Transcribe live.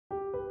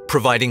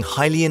Providing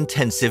highly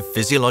intensive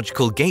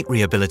physiological gait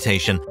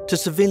rehabilitation to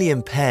severely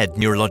impaired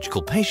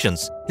neurological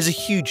patients is a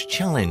huge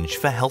challenge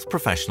for health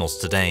professionals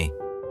today.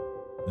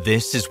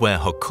 This is where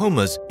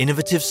Hocoma's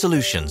innovative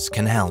solutions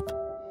can help.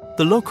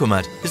 The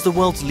Lokomat is the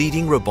world's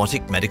leading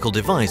robotic medical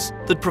device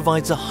that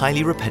provides a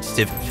highly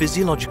repetitive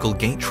physiological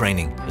gait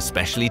training,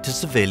 especially to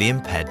severely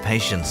impaired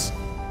patients.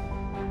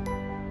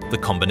 The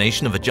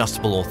combination of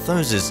adjustable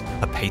orthoses,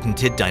 a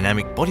patented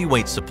dynamic body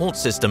weight support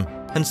system,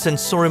 and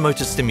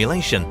sensorimotor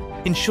stimulation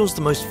ensures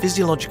the most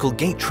physiological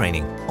gait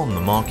training on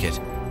the market.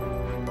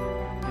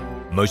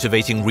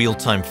 Motivating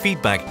real-time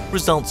feedback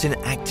results in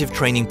active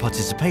training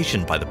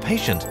participation by the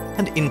patient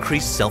and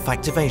increased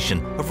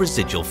self-activation of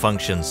residual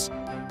functions.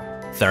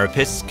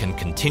 Therapists can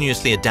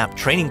continuously adapt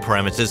training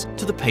parameters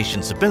to the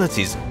patient's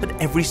abilities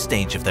at every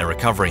stage of their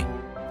recovery.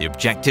 The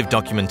objective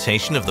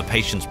documentation of the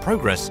patient's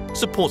progress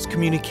supports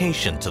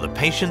communication to the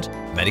patient,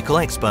 medical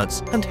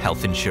experts, and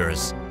health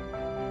insurers.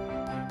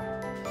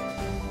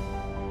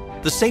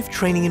 The safe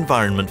training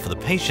environment for the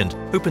patient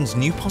opens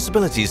new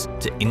possibilities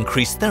to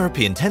increase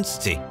therapy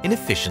intensity in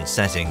efficient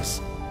settings.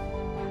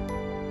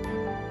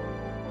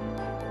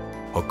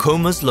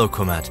 Hocoma's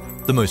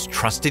Lokomat, the most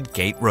trusted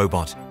gait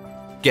robot,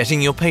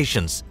 getting your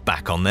patients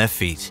back on their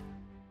feet.